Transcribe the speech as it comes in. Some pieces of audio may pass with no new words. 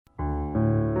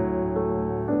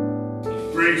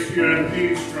Grace to you and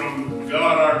peace from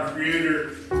God our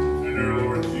Creator and our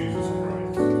Lord Jesus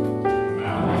Christ.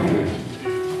 Amen.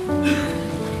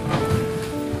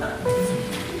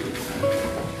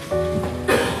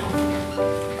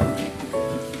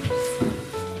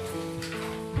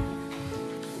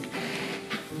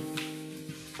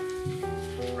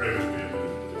 Pray with me.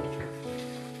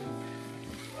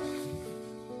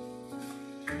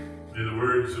 May the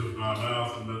words of my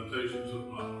mouth and meditations of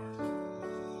my heart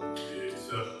be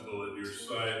acceptable in your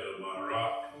sight, O my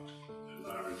rock and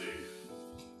my redeemer.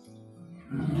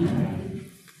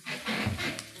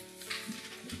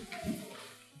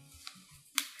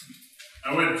 I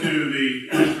went to the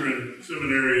Lutheran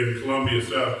Seminary in Columbia,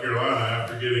 South Carolina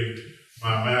after getting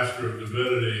my Master of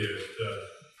Divinity at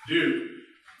Duke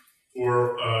for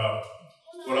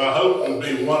what I hoped would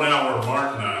be 1 hour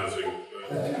Martinizing.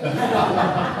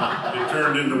 It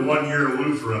turned into 1 year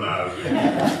Lutheranizing.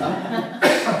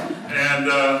 And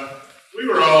we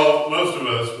were all, most of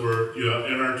us were,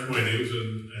 in our 20s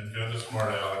and kind of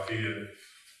smart alecky. And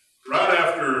right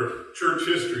after church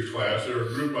history class, there were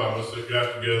a group of us that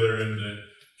got together in the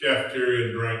cafeteria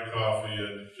and drank coffee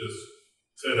and just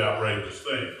said outrageous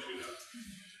things,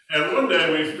 And one day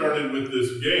we started with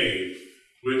this game,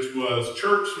 which was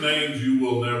church names you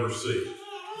will never see.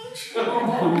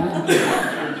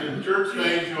 Church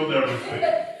names you'll never see.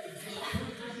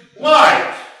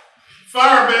 Like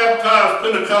Fire Baptized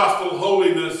Pentecostal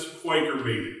Holiness Quaker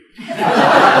Meeting. That's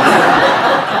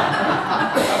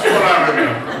what I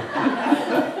remember.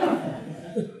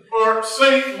 Or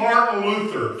St. Martin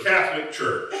Luther Catholic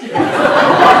Church. We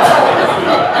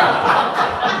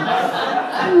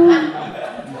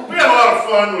had a lot of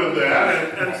fun with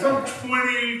that, and some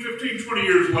 15, 20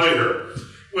 years later,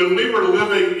 when we were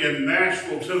living in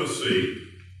Nashville, Tennessee,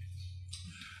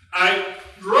 I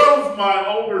drove my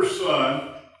older son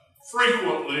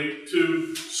frequently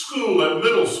to school at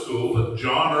middle school, at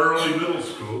John Early Middle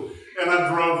School, and I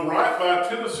drove right by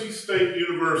Tennessee State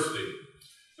University.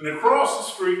 And across the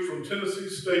street from Tennessee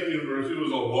State University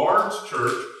was a large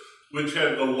church which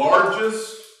had the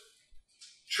largest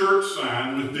church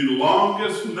sign with the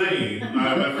longest name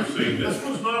I've ever seen. This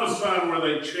was not a sign where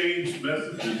they changed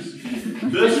messages.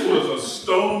 This was a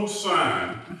stone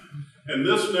sign, and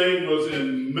this name was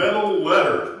in metal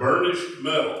letters, burnished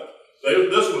metal.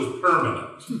 This was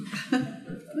permanent.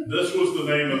 This was the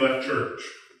name of that church.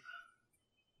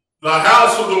 The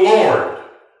house of the Lord,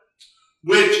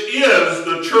 which is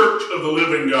the church of the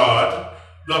living God,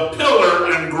 the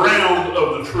pillar and ground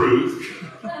of the truth,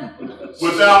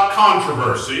 without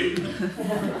controversy,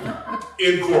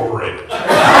 Incorporated.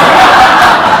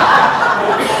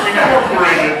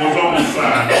 Incorporated was on the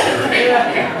sign.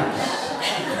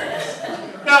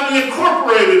 Now, the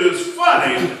Incorporated is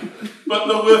funny, but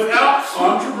the without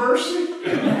controversy?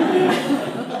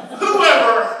 Who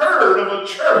ever heard of a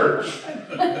church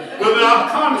without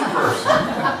controversy?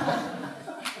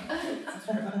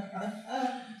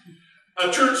 A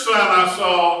church sign I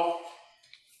saw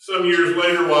some years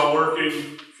later while working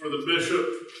for the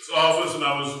bishop's office, and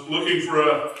I was looking for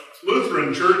a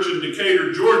Lutheran church in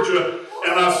Decatur, Georgia,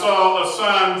 and I saw a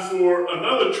sign for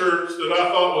another church that I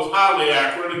thought was highly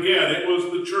accurate. Again, it was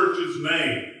the church's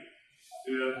name.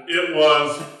 It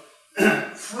was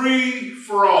Free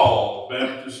for All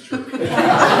Baptist Church. Now,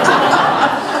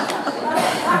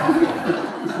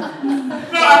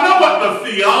 I know what the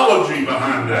theology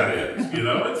behind that is.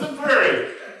 It's a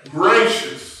very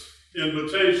gracious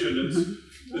invitation. It's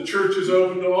the church is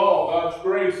open to all. God's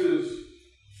grace is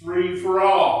free for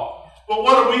all. But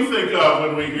what do we think of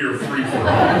when we hear free for all?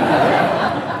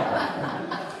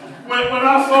 When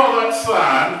I saw that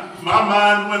sign, my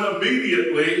mind went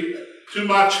immediately to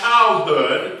my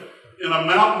childhood in a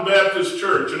Mountain Baptist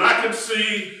church. And I could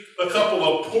see a couple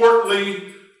of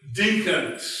portly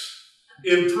deacons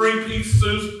in three-piece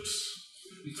suits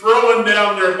throwing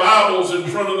down their Bibles in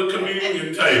front of the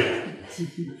communion table.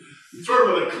 Sort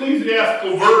of an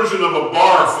ecclesiastical version of a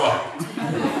bar fight.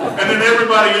 And then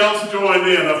everybody else joined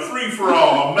in, a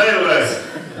free-for-all, a melee.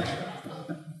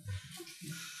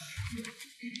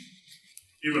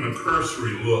 Even a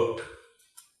cursory look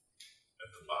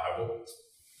at the Bible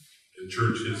in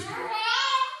church history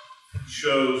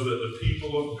shows that the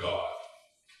people of God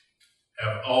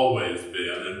have always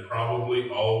been, and probably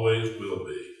always will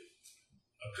be,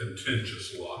 a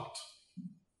contentious lot.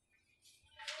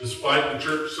 Despite the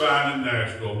church sign in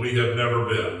Nashville, we have never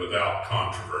been without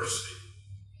controversy.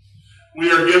 We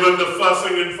are given to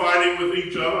fussing and fighting with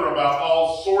each other about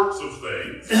all sorts of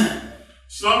things,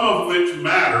 some of which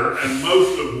matter and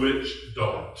most of which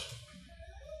don't.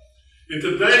 In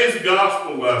today's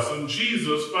gospel lesson,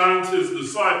 Jesus finds his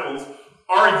disciples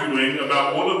arguing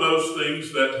about one of those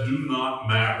things that do not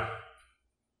matter.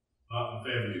 Not in the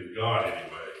family of God,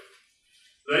 anyway.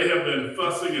 They have been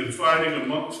fussing and fighting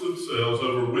amongst themselves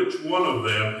over which one of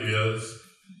them is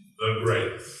the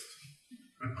greatest.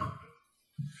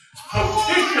 It's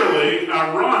particularly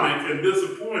ironic and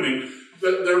disappointing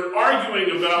that they're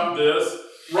arguing about this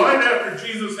right after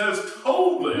Jesus has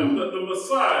told them that the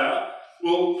Messiah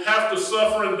will have to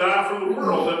suffer and die for the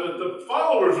world, and that the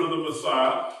followers of the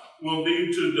Messiah will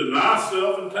need to deny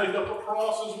self and take up a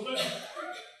cross as well.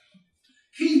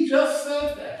 He just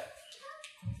said that.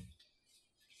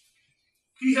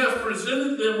 He has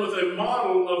presented them with a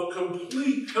model of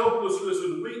complete helplessness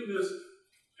and weakness,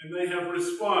 and they have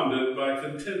responded by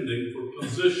contending for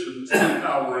positions of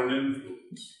power and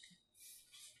influence.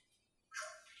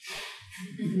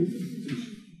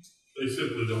 They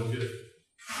simply don't get it.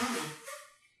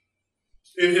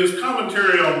 In his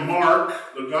commentary on Mark,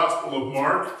 the Gospel of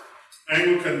Mark,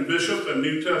 Anglican bishop and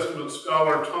New Testament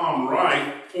scholar Tom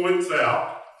Wright points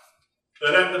out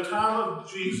that at the time of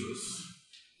Jesus,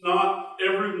 not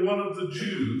every one of the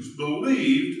Jews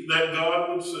believed that God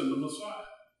would send the Messiah.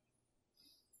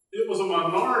 It was a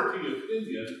minority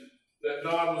opinion that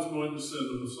God was going to send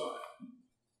the Messiah.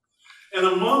 And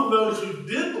among those who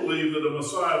did believe that a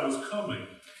Messiah was coming,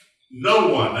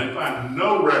 they find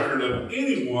no record of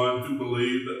anyone who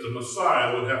believed that the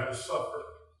Messiah would have to suffer,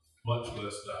 much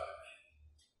less die.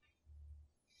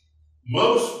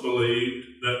 Most believed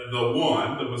that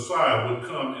the Messiah, would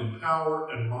come in power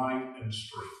and might and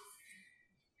strength.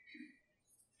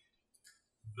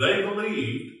 They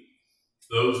believed,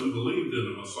 those who believed in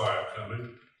the Messiah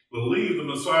coming, believed the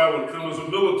Messiah would come as a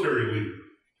military leader,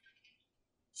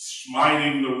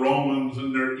 smiting the Romans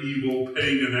and their evil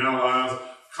pagan allies,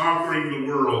 conquering the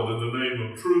world in the name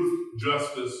of truth,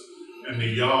 justice, and the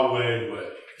Yahweh way.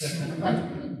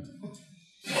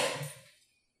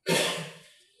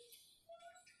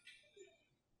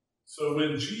 So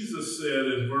when Jesus said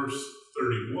in verse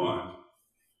 31,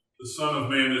 the Son of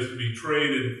Man is to be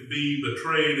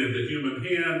betrayed into human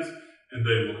hands, and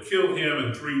they will kill him,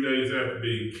 and 3 days after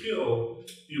being killed,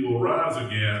 he will rise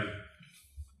again.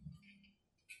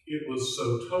 It was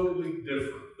so totally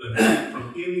different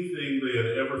from anything they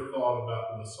had ever thought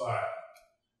about the Messiah.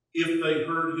 If they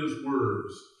heard his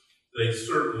words, they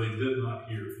certainly did not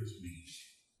hear his meaning.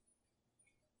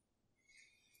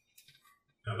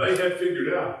 Now they had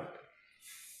figured out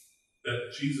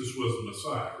that Jesus was the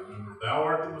Messiah. Remember, thou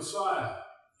art the Messiah,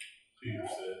 Peter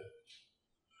said.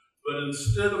 But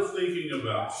instead of thinking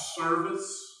about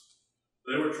service,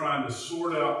 they were trying to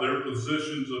sort out their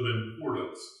positions of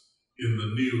importance in the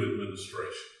new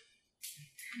administration.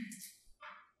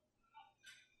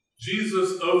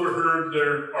 Jesus overheard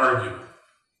their argument.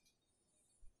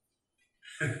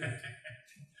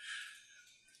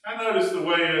 I noticed the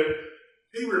way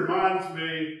he reminds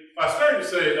me, I started to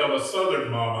say of a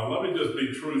Southern mama. Let me just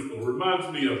be truthful. Reminds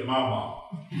me of my mom.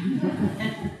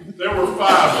 There were 5 of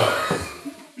us.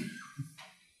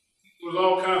 There was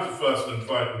all kinds of fussing and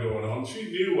fighting going on. She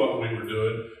knew what we were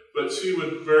doing, but she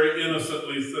would very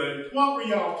innocently say, "What were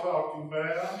y'all talking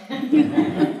about?"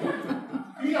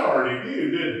 He already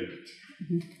knew, didn't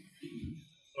he?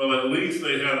 Well, at least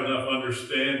they had enough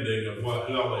understanding of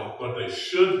what they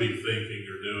should be thinking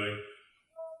or doing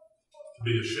to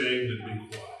be ashamed and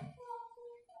be quiet.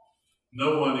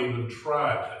 No one even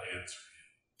tried to answer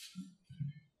him.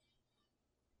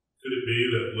 Could it be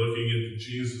that looking into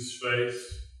Jesus'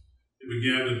 face, it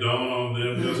began to dawn on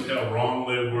them just how wrong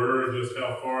they were and just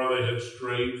how far they had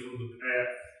strayed from the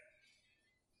path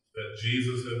that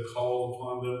Jesus had called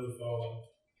upon them to follow?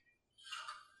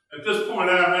 At this point,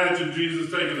 I imagine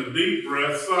Jesus taking a deep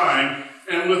breath, sighing,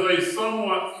 and with a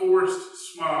somewhat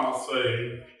forced smile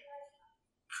saying,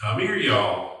 "Come here,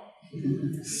 y'all.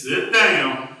 Sit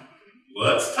down.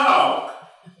 Let's talk.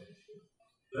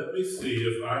 Let me see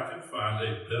if I can find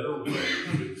a better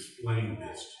way to explain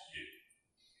this to you."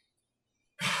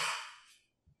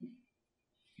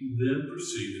 He then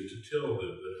proceeded to tell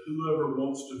them that whoever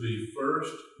wants to be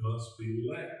first must be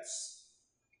last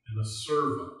and a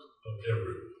servant of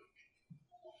everyone.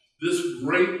 This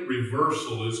great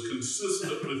reversal is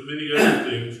consistent with many other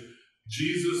things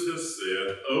Jesus has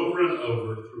said over and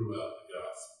over throughout the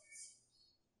Gospels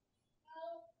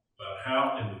about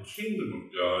how in the kingdom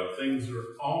of God things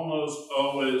are almost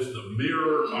always the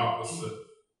mirror opposite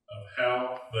of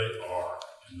how they are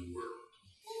in the world.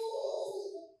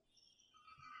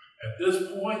 At this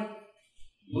point,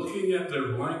 looking at their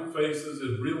blank faces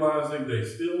and realizing they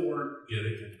still weren't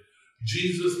getting it,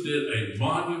 Jesus did a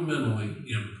monumentally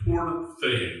important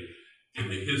thing in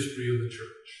the history of the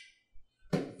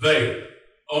church. There,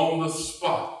 on the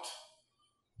spot,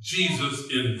 Jesus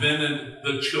invented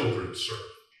the children's sermon.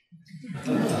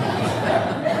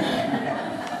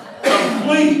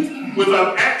 Complete with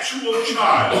an actual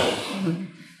child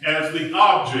as the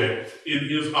object in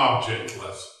his object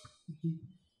lesson.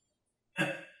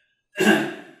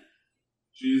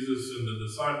 Jesus and the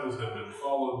disciples had been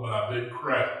followed by a big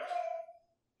crowd.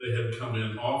 They had come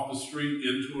in off the street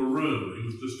into a room. He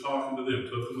was just talking to them,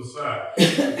 took them aside.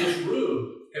 This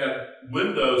room had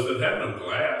windows that had no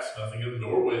glass, nothing in the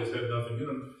doorways, had nothing in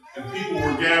them. And people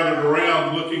were gathered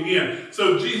around looking in.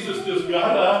 So Jesus just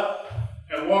got up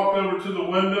and walked over to the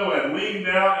window and leaned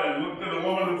out and looked at the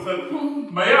woman and said,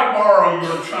 "May I borrow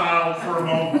your child for a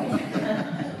moment?"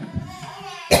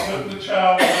 Took the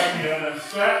child back in and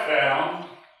sat down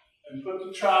and put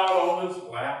the child on his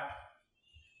lap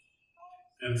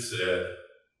and said,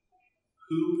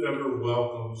 "Whoever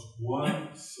welcomes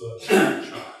one such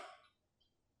child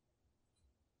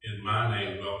in my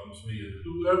name welcomes me, and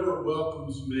whoever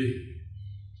welcomes me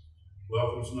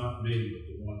welcomes not me, but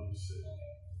the one who sent me."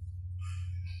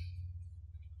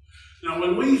 Now,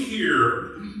 when we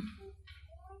hear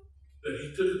that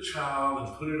he took a child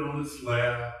and put it on his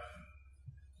lap,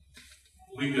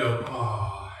 we go,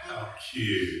 "Oh, how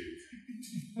cute.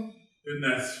 Isn't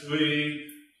that sweet?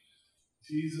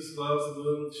 Jesus loves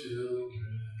little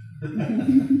children."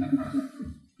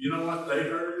 You know what they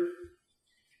heard?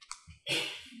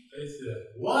 They said,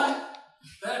 "What?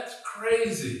 That's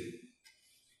crazy."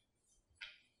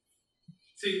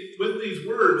 See, with these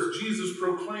words, Jesus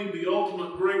proclaimed the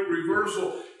ultimate great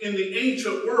reversal. In the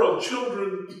ancient world,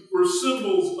 children were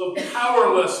symbols of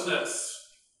powerlessness.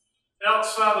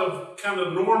 Outside of kind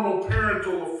of normal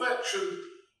parental affection,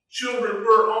 children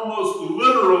were almost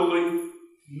literally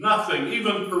nothing.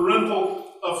 Even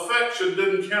parental affection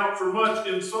didn't count for much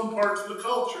in some parts of the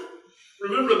culture.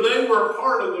 Remember, they were a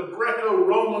part of the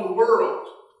Greco-Roman world.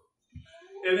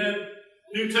 And then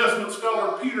New Testament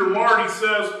scholar Peter Marty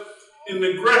says, in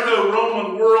the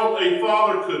Greco-Roman world, a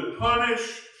father could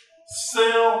punish,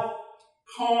 sell,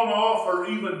 pawn off, or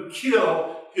even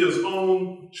kill his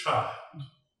own child.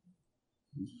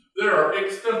 There are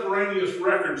extemporaneous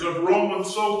records of Roman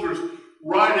soldiers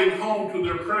riding home to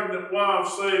their pregnant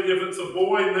wives saying, "If it's a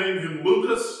boy, name him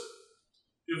Lucas.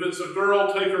 If it's a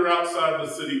girl, take her outside the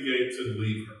city gates and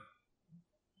leave her."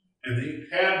 And he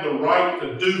had the right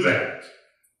to do that.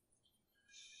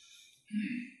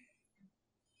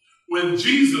 When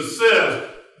Jesus says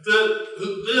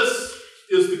that this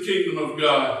is the kingdom of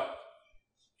God,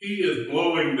 he is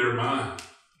blowing their mind.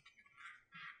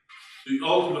 The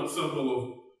ultimate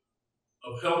symbol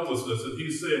of helplessness. And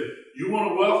he said, "You want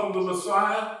to welcome the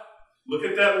Messiah? Look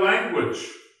at that language.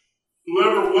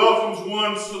 Whoever welcomes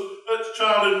one such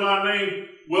child in my name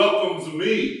welcomes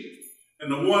me.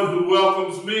 And the one who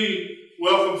welcomes me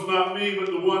welcomes not me, but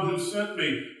the one who sent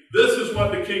me." This is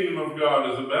what the kingdom of God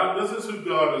is about. This is who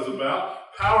God is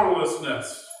about.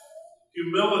 Powerlessness,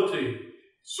 humility,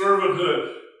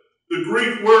 servanthood. The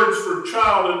Greek words for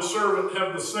child and servant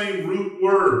have the same root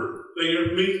word.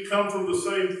 They come from the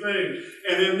same thing.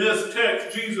 And in this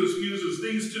text, Jesus uses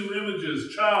these two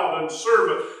images, child and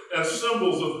servant, as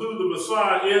symbols of who the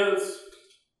Messiah is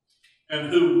and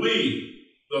who we,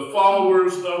 the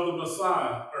followers of the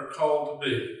Messiah, are called to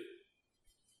be.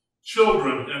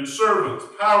 Children and servants,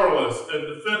 powerless and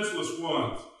defenseless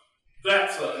ones.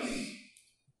 That's us.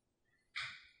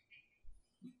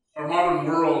 Our modern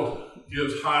world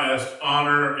gives highest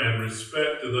honor and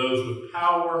respect to those with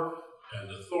power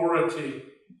and authority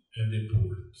and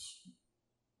importance.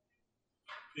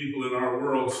 People in our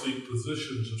world seek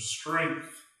positions of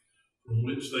strength from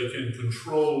which they can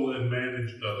control and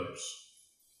manage others.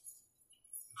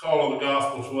 The call of the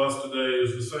gospel to us today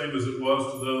is the same as it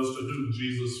was to those to whom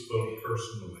Jesus spoke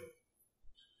personally.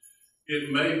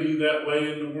 It may be that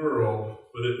way in the world,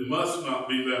 but it must not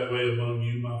be that way among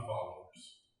you, my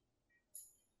followers.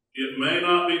 It may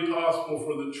not be possible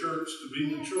for the church to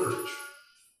be the church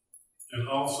and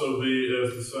also be,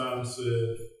 as the psalm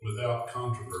said, without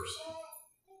controversy.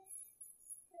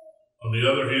 On the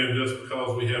other hand, just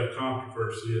because we have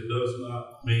controversy, it does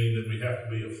not mean that we have to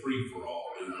be a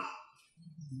free-for-all either.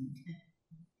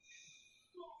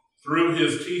 Through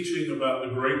his teaching about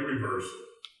the great reversal,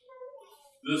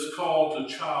 this call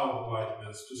to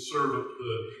childlikeness, to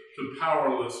servanthood, to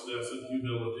powerlessness and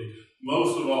humility,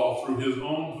 most of all through his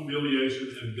own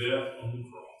humiliation and death on the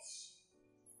cross,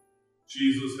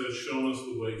 Jesus has shown us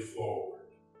the way forward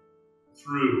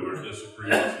through our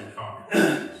disagreements and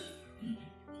controversies.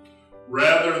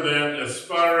 Rather than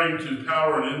aspiring to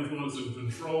power and influence and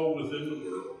control within the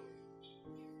world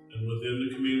and within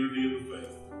the community of the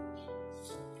faithful,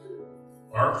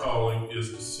 Our calling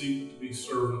is to seek to be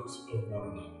servants of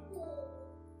one another,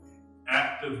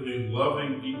 actively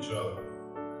loving each other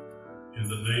in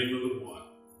the name of the one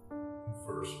who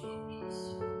first loved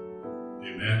us.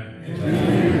 Amen.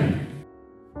 Amen.